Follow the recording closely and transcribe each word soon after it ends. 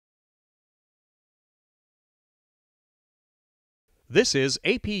This is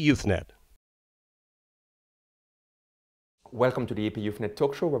APYouthNet. Welcome to the APYouthNet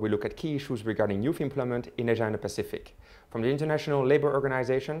Talk Show, where we look at key issues regarding youth employment in Asia and the Pacific. From the International Labour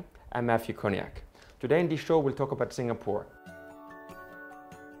Organization, I'm Matthew Cognac. Today in this show, we'll talk about Singapore.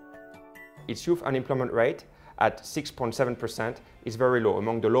 Its youth unemployment rate at 6.7% is very low,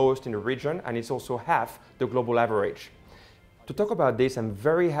 among the lowest in the region, and it's also half the global average. To talk about this, I'm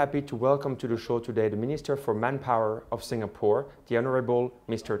very happy to welcome to the show today the Minister for Manpower of Singapore, the Honourable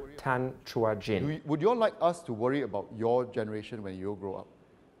Mr. Tan Chuan-Jin. Would you all like us to worry about your generation when you grow up?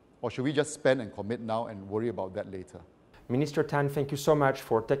 Or should we just spend and commit now and worry about that later? Minister Tan, thank you so much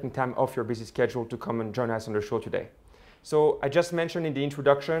for taking time off your busy schedule to come and join us on the show today. So I just mentioned in the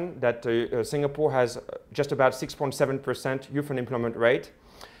introduction that Singapore has just about 6.7% youth unemployment rate.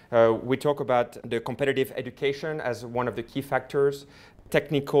 We talk about the competitive education as one of the key factors,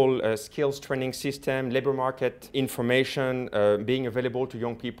 technical skills training system, labor market information being available to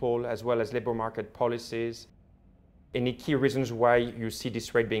young people, as well as labor market policies. Any key reasons why you see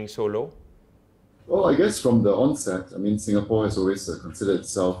this rate being so low? Well, I guess from the onset, Singapore has always considered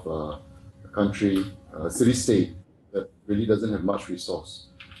itself a country, a city-state that really doesn't have much resource.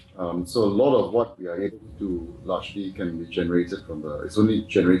 So a lot of what we are able to do largely can be generated it's only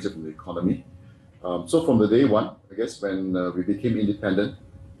generated from the economy. So from the day one, I guess when we became independent,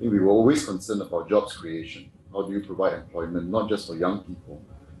 I think we were always concerned about jobs creation. How do you provide employment, not just for young people,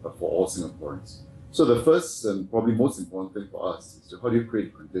 but for all Singaporeans? So the first and probably most important thing for us is how do you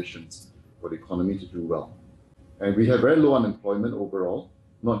create conditions for the economy to do well? And we have very low unemployment overall,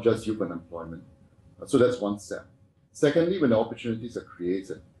 not just youth unemployment. So that's one step. Secondly, when the opportunities are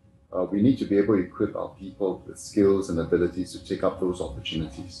created, we need to be able to equip our people with skills and abilities to take up those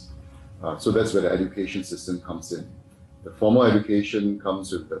opportunities. So that's where the education system comes in. The formal education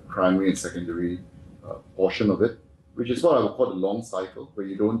comes with the primary and secondary portion of it, which is what I would call the long cycle, where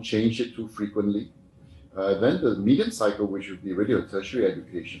you don't change it too frequently. Then the medium cycle, which would be really a tertiary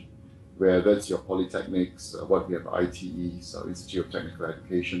education, where that's your polytechnics, what we have ITEs, our Institute of Technical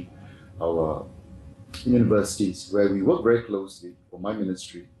Education, our universities, where we work very closely for my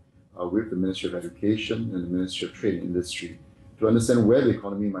ministry with the Ministry of Education and the Ministry of Trade and Industry to understand where the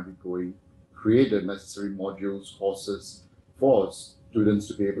economy might be going, create the necessary modules, courses for students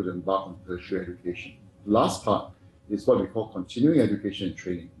to be able to embark on tertiary education. The last part is what we call continuing education and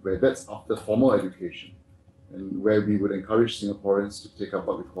training, where that's after formal education, and where we would encourage Singaporeans to take up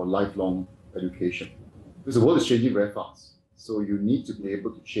what we call lifelong education. Because the world is changing very fast. So you need to be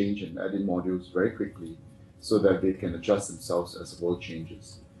able to change and add in modules very quickly so that they can adjust themselves as the world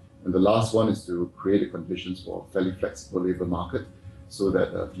changes. And the last one is to create the conditions for a fairly flexible labor market so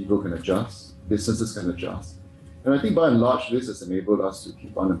that people can adjust, businesses can adjust. And I think by and large, this has enabled us to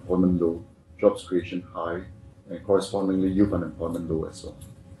keep unemployment low, jobs creation high, and correspondingly youth unemployment low as well.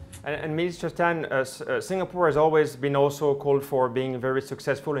 And Minister Tan, Singapore has always been also called for being very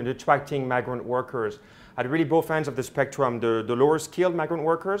successful in attracting migrant workers at really both ends of the spectrum, the lower skilled migrant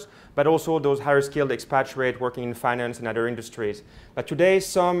workers, but also those higher skilled expatriates working in finance and other industries. But today,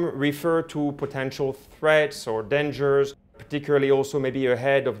 some refer to potential threats or dangers, particularly also maybe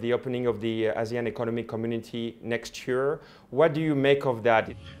ahead of the opening of the ASEAN Economic Community next year. What do you make of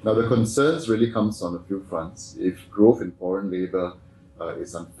that? Now, the concerns really comes on a few fronts. If growth in foreign labor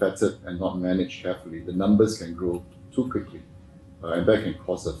is unfettered and not managed carefully, the numbers can grow too quickly. And that can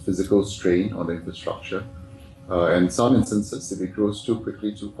cause a physical strain on the infrastructure. And in some instances, if it grows too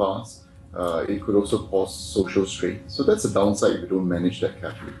quickly, too fast, it could also cause social strain. So that's a downside if we don't manage that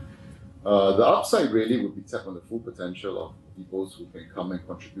carefully. The upside really would be tap on the full potential of people who can come and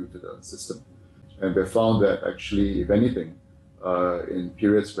contribute to the system. And we found that actually, if anything, in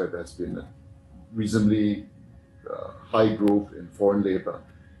periods where there's been a reasonably high growth in foreign labor,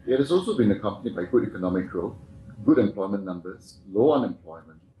 it has also been accompanied by good economic growth, good employment numbers, low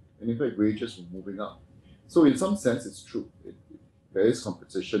unemployment, and in fact wages were moving up. So in some sense it's true. There is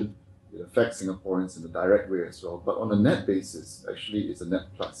competition, it affects Singaporeans in a direct way as well, but on a net basis, actually it's a net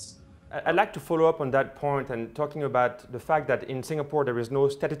plus. I'd like to follow up on that point and talking about the fact that in Singapore there is no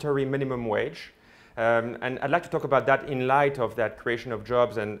statutory minimum wage. And I'd like to talk about that in light of that creation of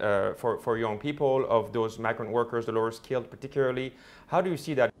jobs and for young people, of those migrant workers, the lower skilled particularly. How do you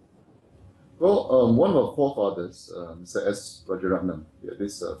see that? Well, one of our forefathers, Mr. S. Rajaratnam, had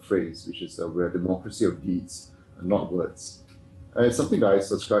this phrase, which is we're a democracy of deeds and not words. And it's something that I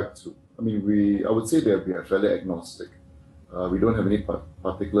subscribe to. I would say that we are fairly agnostic. We don't have any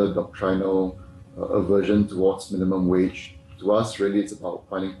particular doctrinal aversion towards minimum wage. To us, really, it's about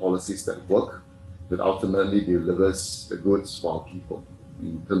finding policies that work, that ultimately delivers the goods for our people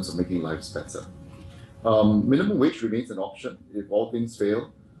in terms of making lives better. Minimum wage remains an option if all things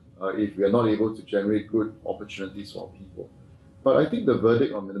fail, if we are not able to generate good opportunities for people. But I think the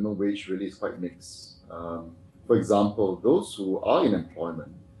verdict on minimum wage really is quite mixed. For example, those who are in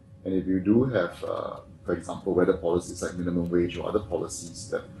employment, and if you do have, for example, whether policies like minimum wage or other policies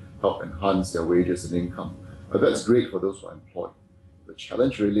that help enhance their wages and income, that's great for those who are employed. The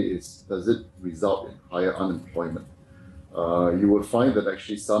challenge really is, does it result in higher unemployment? You will find that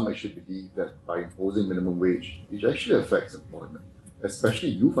actually some actually believe that by imposing minimum wage, it actually affects employment, especially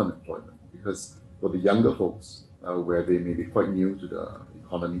youth unemployment, because for the younger folks, where they may be quite new to the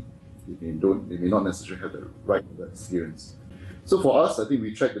economy, they may not necessarily have the right experience. So for us, I think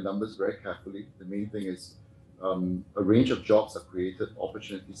we track the numbers very carefully. The main thing is a range of jobs are created,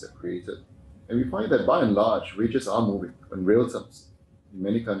 opportunities are created, and we find that by and large, wages are moving in real terms. In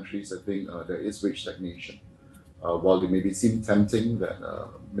many countries, I think there is wage stagnation. While it may seem tempting that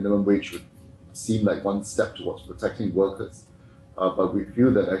minimum wage would seem like one step towards protecting workers, but we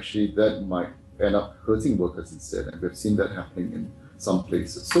feel that actually that might end up hurting workers instead, and we've seen that happening in some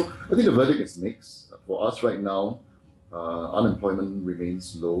places. So I think the verdict is mixed. For us right now, unemployment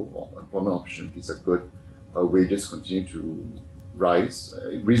remains low, employment opportunities are good, wages continue to rise,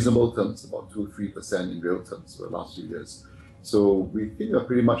 in reasonable terms, about 2-3% in real terms for the last few years. So we think we're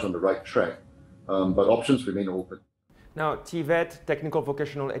pretty much on the right track, but options remain open. Now, TVET, Technical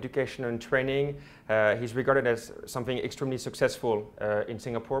Vocational Education and Training, is regarded as something extremely successful in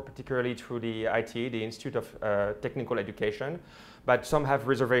Singapore, particularly through the ITE, the Institute of Technical Education. But some have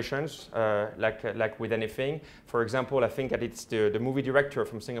reservations, like with anything. For example, I think that it's the movie director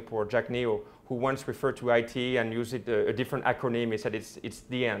from Singapore, Jack Neo, who once referred to ITE and used a different acronym. He said it's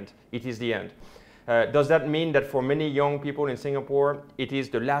the end. It is the end. Does that mean that for many young people in Singapore, it is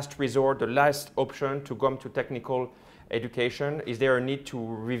the last resort, the last option to come to technical education? Is there a need to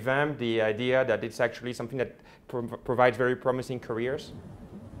revamp the idea that it's actually something that provides very promising careers?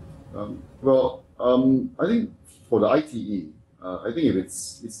 I think for the ITE, I think if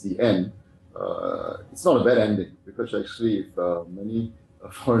it's the end, it's not a bad ending, because actually if many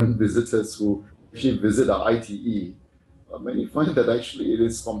foreign visitors who actually visit our ITE, many find that actually it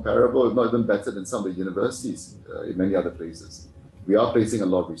is comparable, if not even better than some of the universities in many other places. We are placing a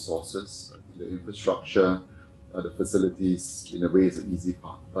lot of resources, the infrastructure, the facilities. In a way, is an easy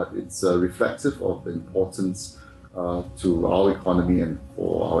part, but it's reflective of the importance to our economy and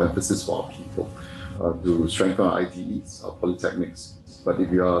for our emphasis for our people to strengthen our ITEs, our polytechnics. But if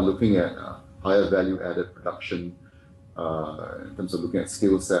you are looking at higher value-added production, in terms of looking at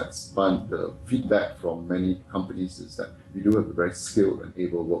skill sets, but the feedback from many companies is that we do have a very skilled and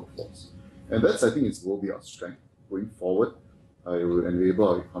able workforce. And that's, I think, will be our strength going forward. It will enable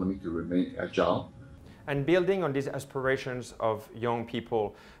our economy to remain agile. And building on these aspirations of young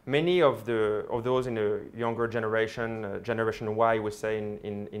people, many of those in the younger generation, Generation Y, we say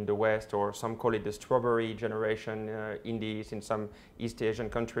in the West, or some call it the strawberry generation in some East Asian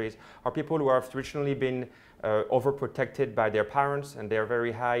countries, are people who have traditionally been overprotected by their parents, and their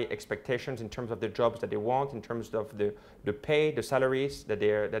very high expectations in terms of the jobs that they want, in terms of the pay, the salaries that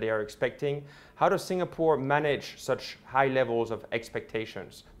they are expecting. How does Singapore manage such high levels of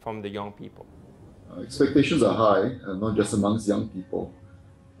expectations from the young people? Expectations are high, not just amongst young people.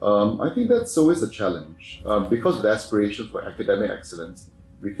 I think that's always a challenge. Because of the aspirations for academic excellence,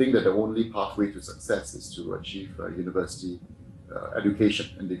 we think that the only pathway to success is to achieve university education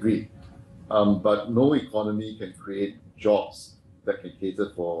and degree. But no economy can create jobs that can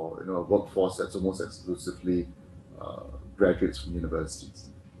cater for a workforce that's almost exclusively graduates from universities.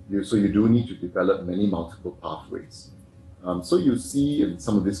 So you do need to develop many multiple pathways. So you see in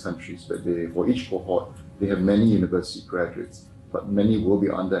some of these countries that for each cohort, they have many university graduates, but many will be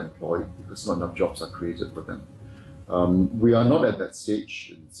underemployed because not enough jobs are created for them. We are not at that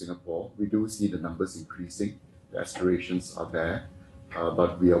stage in Singapore. We do see the numbers increasing. The aspirations are there,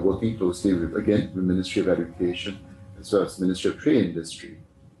 but we are working closely with Ministry of Education, as well as Ministry of Trade and Industry,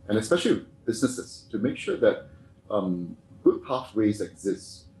 and especially with businesses, to make sure that good pathways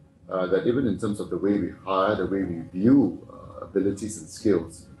exist, that even in terms of the way we hire, the way we view abilities and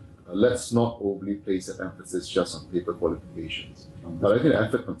skills, let's not overly place an emphasis just on paper qualifications. But I think the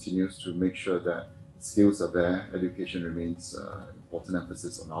effort continues to make sure that skills are there, education remains an important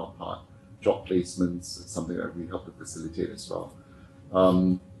emphasis on our part. Job placements is something that we help to facilitate as well.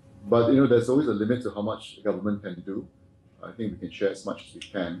 But there's always a limit to how much the government can do. I think we can share as much as we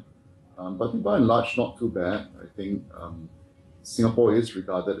can. But by and large, not too bad. I think Singapore is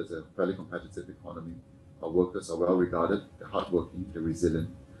regarded as a fairly competitive economy. Our workers are well regarded, they're hardworking, they're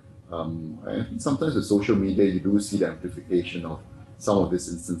resilient. I think sometimes with social media, you do see the amplification of some of these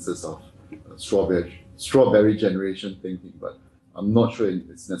instances of strawberry strawberry generation thinking, but I'm not sure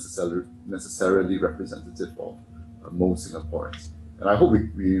it's necessarily representative of most Singaporeans. And I hope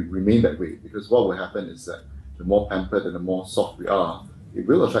we remain that way, because what will happen is that the more pampered and the more soft we are, it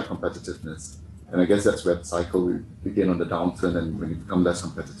will affect competitiveness. And I guess that's where the cycle will begin on the downturn and when you become less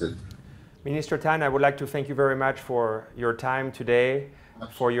competitive. Minister Tan, I would like to thank you very much for your time today,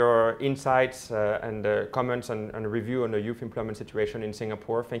 for your insights and comments and review on the youth employment situation in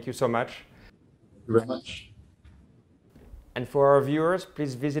Singapore. Thank you so much. Thank you very much. And for our viewers,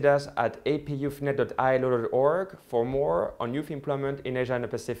 please visit us at APYouthNet.ilo.org for more on youth employment in Asia and the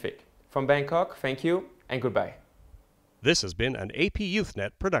Pacific. From Bangkok, thank you and goodbye. This has been an AP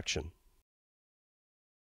YouthNet production.